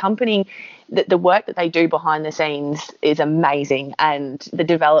about. So the company, the work that they do behind the scenes is amazing, and the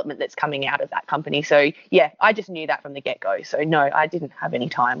development that's coming out of that company. So yeah, I just knew that from the get-go. So no, I didn't have any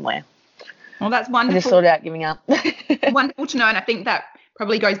time where. Well, that's wonderful. I just thought about giving up. Wonderful to know, and I think that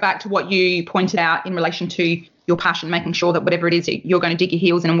probably goes back to what you pointed out in relation to your passion, making sure that whatever it is you're going to dig your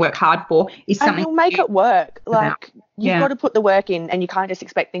heels in and work hard for is something. And you'll make it work. Like you've got to put the work in, and you can't just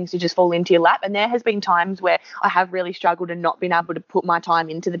expect things to just fall into your lap. And there has been times where I have really struggled and not been able to put my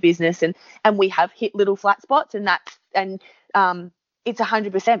time into the business, and we have hit little flat spots, and it's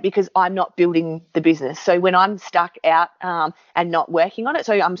 100% because I'm not building the business. So when I'm stuck out and not working on it,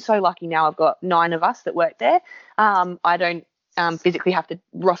 so I'm so lucky now I've got 9 of us that work there. I don't physically have to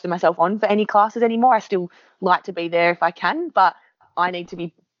roster myself on for any classes anymore. I still like to be there if I can, but I need to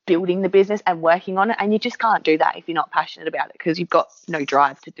be building the business and working on it, and you just can't do that if you're not passionate about it because you've got no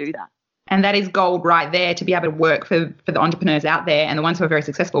drive to do that. And that is gold right there, to be able to work for the entrepreneurs out there and the ones who are very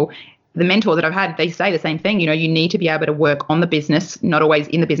successful. The mentors that I've had, they say the same thing. You know, you need to be able to work on the business, not always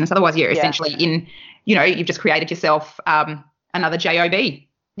in the business. Otherwise, you're essentially in, you know, you've just created yourself another job.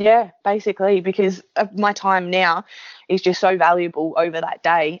 Yeah, basically, because my time now is just so valuable over that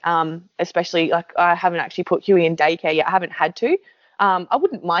day, especially like I haven't actually put Huey in daycare yet. I haven't had to. I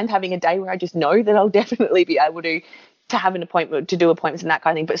wouldn't mind having a day where I just know that I'll definitely be able to have an appointment, to do appointments and that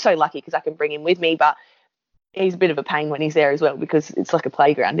kind of thing. But so lucky because I can bring him with me. But he's a bit of a pain when he's there as well, because it's like a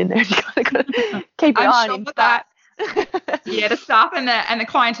playground in there. You got to keep an eye on him. That. Yeah, the staff and the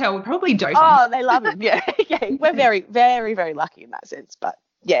clientele would probably dote on him. Oh, they love him. Yeah, yeah. We're very, very, very lucky in that sense. But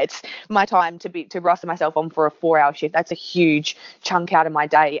yeah, it's my time to roster myself on for a 4-hour shift. That's a huge chunk out of my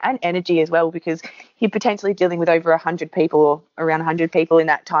day, and energy as well, because you're potentially dealing with over 100 people or around 100 people in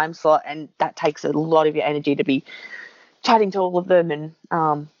that time slot, and that takes a lot of your energy to be chatting to all of them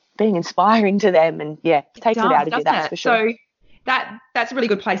and being inspiring to them, and takes it out of you, that's for sure. So that's a really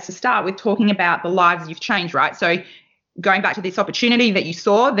good place to start with, talking about the lives you've changed, right? So going back to this opportunity that you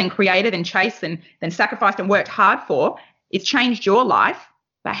saw, then created and chased and then sacrificed and worked hard for, it's changed your life.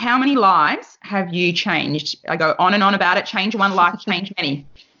 But how many lives have you changed? I go on and on about it. Change one life, change many.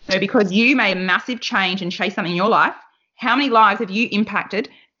 So because you made a massive change and chased something in your life, how many lives have you impacted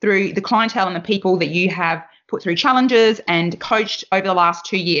through the clientele and the people that you have put through challenges and coached over the last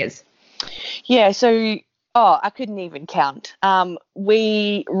 2 years? Yeah, so I couldn't even count.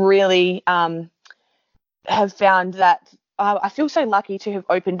 We really have found that I feel so lucky to have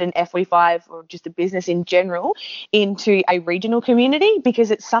opened an F45, or just a business in general, into a regional community,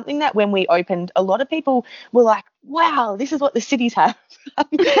 because it's something that when we opened, a lot of people were like, wow, this is what the cities have.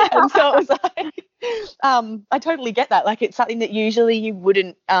 And so it was like, I totally get that. Like, it's something that usually you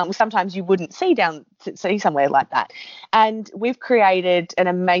wouldn't, sometimes you wouldn't see somewhere like that. And we've created an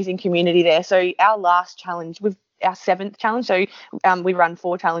amazing community there. So our last challenge, our 7th challenge. So we run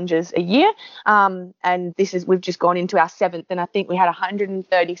 4 challenges a year, and we've just gone into our 7th, and I think we had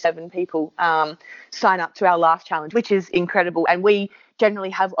 137 people sign up to our last challenge, which is incredible. And we generally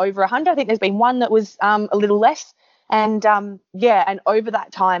have over 100. I think there's been one that was a little less. And and over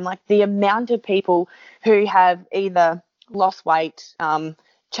that time, like, the amount of people who have either lost weight,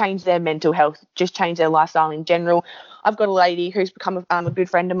 changed their mental health, just changed their lifestyle in general. I've got a lady who's become a good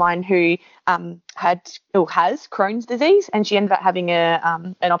friend of mine who has Crohn's disease, and she ended up having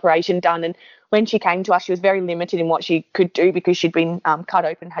an operation done. And when she came to us, she was very limited in what she could do, because she'd been cut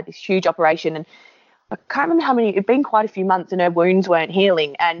open, had this huge operation, and I can't remember how many. It'd been quite a few months, and her wounds weren't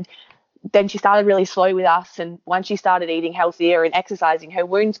healing. And then she started really slow with us, and once she started eating healthier and exercising, her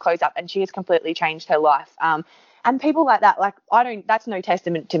wounds closed up, and she has completely changed her life. And people like that, like, that's no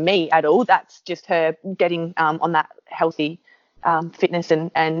testament to me at all. That's just her getting on that healthy fitness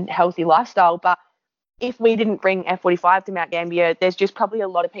and healthy lifestyle. But if we didn't bring F45 to Mount Gambier, there's just probably a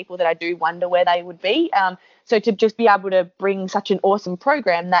lot of people that I do wonder where they would be. So to just be able to bring such an awesome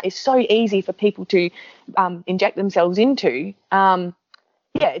program that is so easy for people to inject themselves into,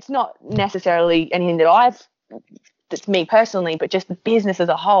 it's not necessarily anything that's me personally, but just the business as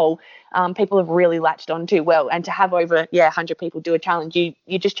a whole, people have really latched on to well. And to have over 100 people do a challenge,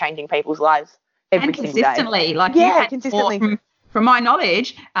 you're just changing people's lives every single day. Consistently, like, consistently. From my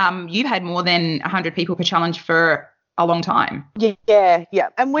knowledge, you've had more than 100 people per challenge for a long time. Yeah.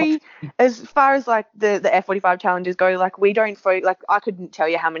 And we, as far as like the F45 challenges go, like, we don't I couldn't tell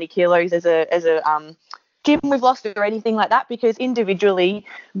you how many kilos as a gym we've lost or anything like that, because individually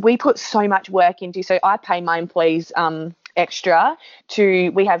we put so much work into. So I pay my employees extra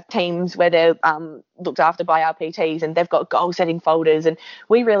we have teams where they're looked after by our PTs, and they've got goal setting folders, and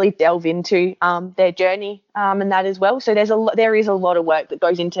we really delve into their journey and that as well. So there is a lot of work that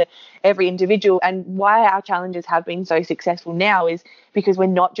goes into every individual. And why our challenges have been so successful now is because we're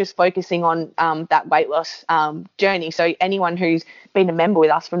not just focusing on that weight loss journey. So anyone who's been a member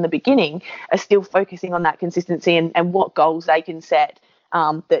with us from the beginning are still focusing on that consistency and what goals they can set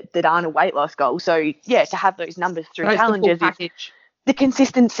that aren't a weight loss goal. So to have those numbers through challenges, the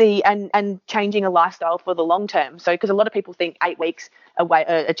consistency and changing a lifestyle for the long term. So because a lot of people think 8 weeks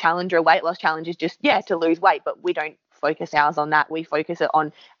a challenge or a weight loss challenge is just to lose weight, but we don't focus ours on that. We focus it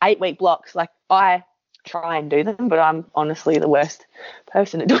on 8-week blocks. Like, I try and do them, but I'm honestly the worst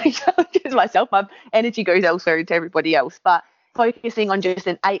person at doing challenges myself. My energy goes elsewhere to everybody else. But focusing on just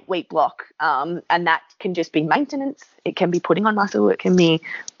an 8-week block, and that can just be maintenance. It can be putting on muscle. It can be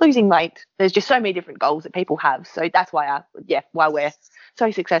losing weight. There's just so many different goals that people have. So that's why why we're so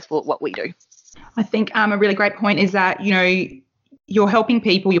successful at what we do. I think a really great point is that, you're helping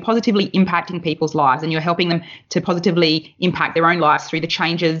people, you're positively impacting people's lives, and you're helping them to positively impact their own lives through the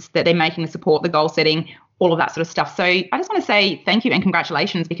changes that they're making to support the goal setting, all of that sort of stuff. So I just want to say thank you and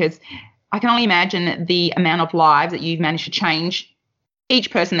congratulations, because I can only imagine the amount of lives that you've managed to change. Each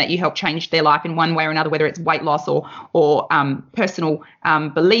person that you help change their life in one way or another, whether it's weight loss or personal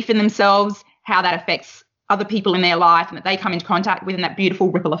belief in themselves, how that affects other people in their life and that they come into contact with, and that beautiful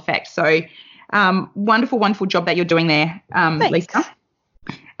ripple effect. So wonderful, wonderful job that you're doing there, Lisa.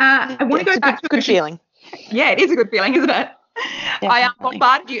 I want to go back to a good feeling. Yeah, it is a good feeling, isn't it? Definitely. I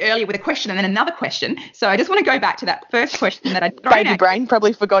bombarded you earlier with a question and then another question. So I just want to go back to that first question that I Baby brain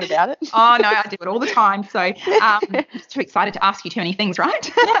probably forgot about it. Oh, no, I do it all the time. So I'm just too excited to ask you too many things,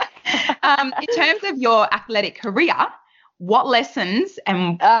 right? In terms of your athletic career, what lessons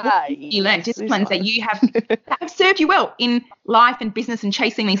and you learned, disciplines that you that have served you well in life and business and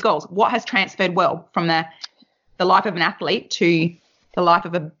chasing these goals? What has transferred well from the life of an athlete to the life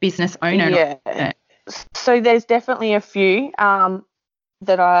of a business owner? Yeah. So there's definitely a few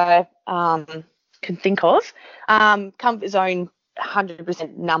that I can think of. Comfort zone,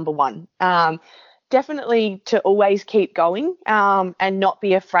 100% number one. Definitely to always keep going and not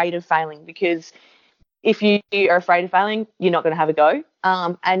be afraid of failing, because if you are afraid of failing, you're not going to have a go,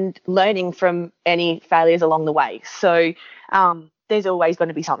 and learning from any failures along the way. So there's always going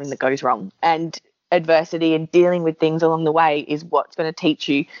to be something that goes wrong, and adversity and dealing with things along the way is what's going to teach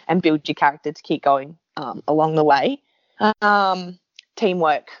you and build your character to keep going along the way.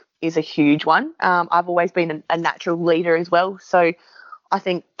 Teamwork is a huge one. I've always been a natural leader as well. So I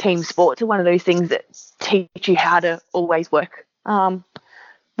think team sports are one of those things that teach you how to always work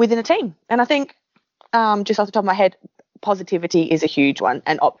within a team. And I think just off the top of my head, positivity is a huge one,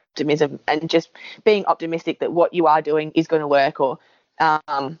 and optimism, and just being optimistic that what you are doing is going to work, or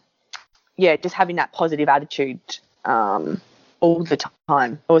just having that positive attitude all the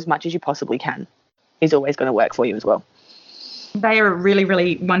time, or as much as you possibly can, is always going to work for you as well. They are really,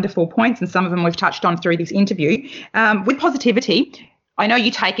 really wonderful points, and some of them we've touched on through this interview. With positivity, I know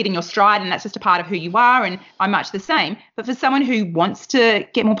you take it in your stride, and that's just a part of who you are, and I'm much the same. But for someone who wants to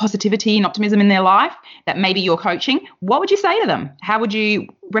get more positivity and optimism in their life, that maybe you're coaching, what would you say to them? How would you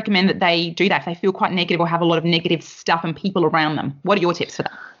recommend that they do that if they feel quite negative or have a lot of negative stuff and people around them? What are your tips for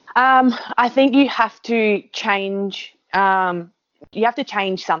that? I think you have to change. You have to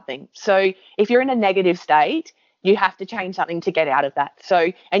change something. So if you're in a negative state, you have to change something to get out of that.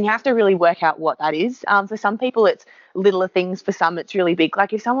 So, and you have to really work out what that is. For some people, it's littler things. For some, it's really big.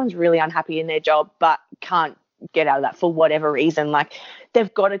 Like if someone's really unhappy in their job but can't get out of that for whatever reason, like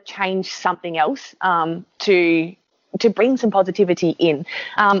they've got to change something else to bring some positivity in.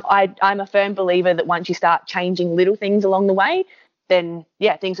 I'm a firm believer that once you start changing little things along the way, then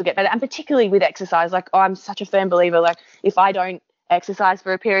things will get better. And particularly with exercise, like I'm such a firm believer, like if I don't exercise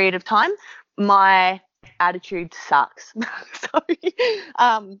for a period of time, my attitude sucks. So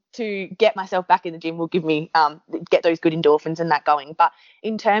to get myself back in the gym will give me get those good endorphins and that going. But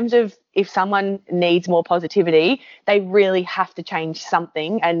in terms of if someone needs more positivity, they really have to change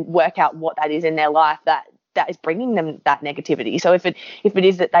something and work out what that is in their life that is bringing them that negativity. So if it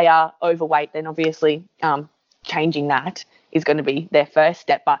is that they are overweight, then obviously changing that is going to be their first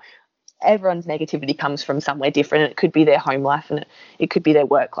step. But everyone's negativity comes from somewhere different. It could be their home life, and it could be their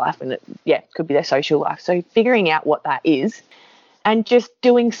work life, and it could be their social life. So figuring out what that is and just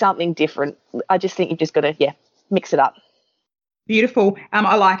doing something different. I just think you've just got to mix it up. Beautiful.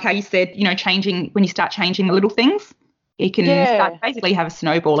 I like how you said, changing, when you start changing the little things, it can start basically have a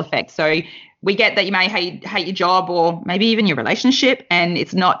snowball effect. So we get that you may hate your job or maybe even your relationship, and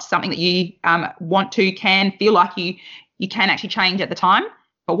it's not something that you can feel like you can actually change at the time.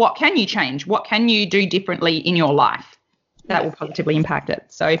 But what can you change? What can you do differently in your life that will positively impact it?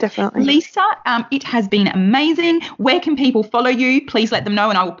 So definitely. Lisa, it has been amazing. Where can people follow you? Please let them know,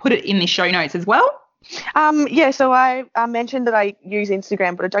 and I will put it in the show notes as well. So I mentioned that I use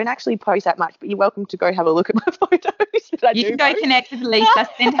Instagram, but I don't actually post that much, but you're welcome to go have a look at my photos. You can go connect with Lisa,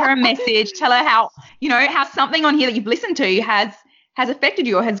 send her a message, tell her how something on here that you've listened to has affected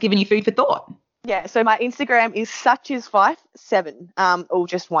you or has given you food for thought. Yeah, so my Instagram is suchisfyfe7, all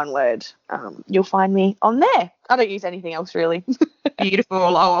just one word. You'll find me on there. I don't use anything else really.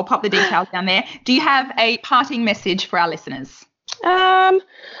 Beautiful. I'll pop the details down there. Do you have a parting message for our listeners?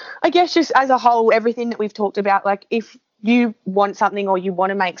 I guess just as a whole, everything that we've talked about, like if you want something or you want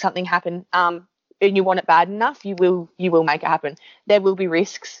to make something happen, and you want it bad enough, you will make it happen. There will be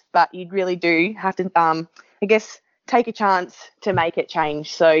risks, but you really do have to, take a chance to make it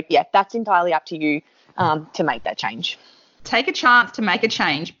change. So, that's entirely up to you to make that change. Take a chance to make a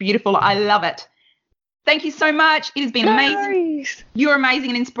change. Beautiful. I love it. Thank you so much. It has been amazing. Worries. You're amazing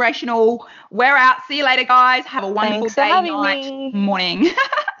and inspirational. We're out. See you later, guys. Have a wonderful Thanks for day, having night, me. morning.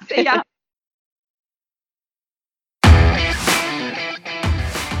 See ya.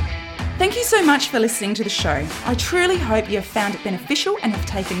 Thank you so much for listening to the show. I truly hope you have found it beneficial and have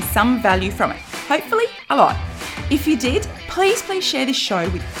taken some value from it. Hopefully, a lot. If you did, please share this show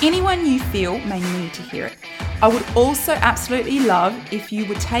with anyone you feel may need to hear it. I would also absolutely love if you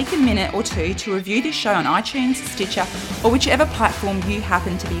would take a minute or two to review this show on iTunes, Stitcher, or whichever platform you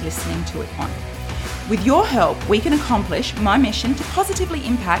happen to be listening to it on. With your help, we can accomplish my mission to positively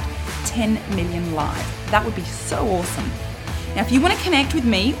impact 10 million lives. That would be so awesome. Now, if you want to connect with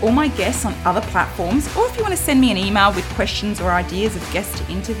me or my guests on other platforms, or if you want to send me an email with questions or ideas of guests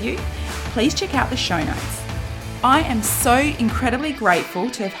to interview, please check out the show notes. I am so incredibly grateful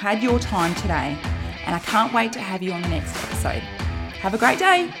to have had your time today, and I can't wait to have you on the next episode. Have a great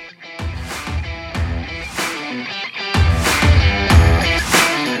day.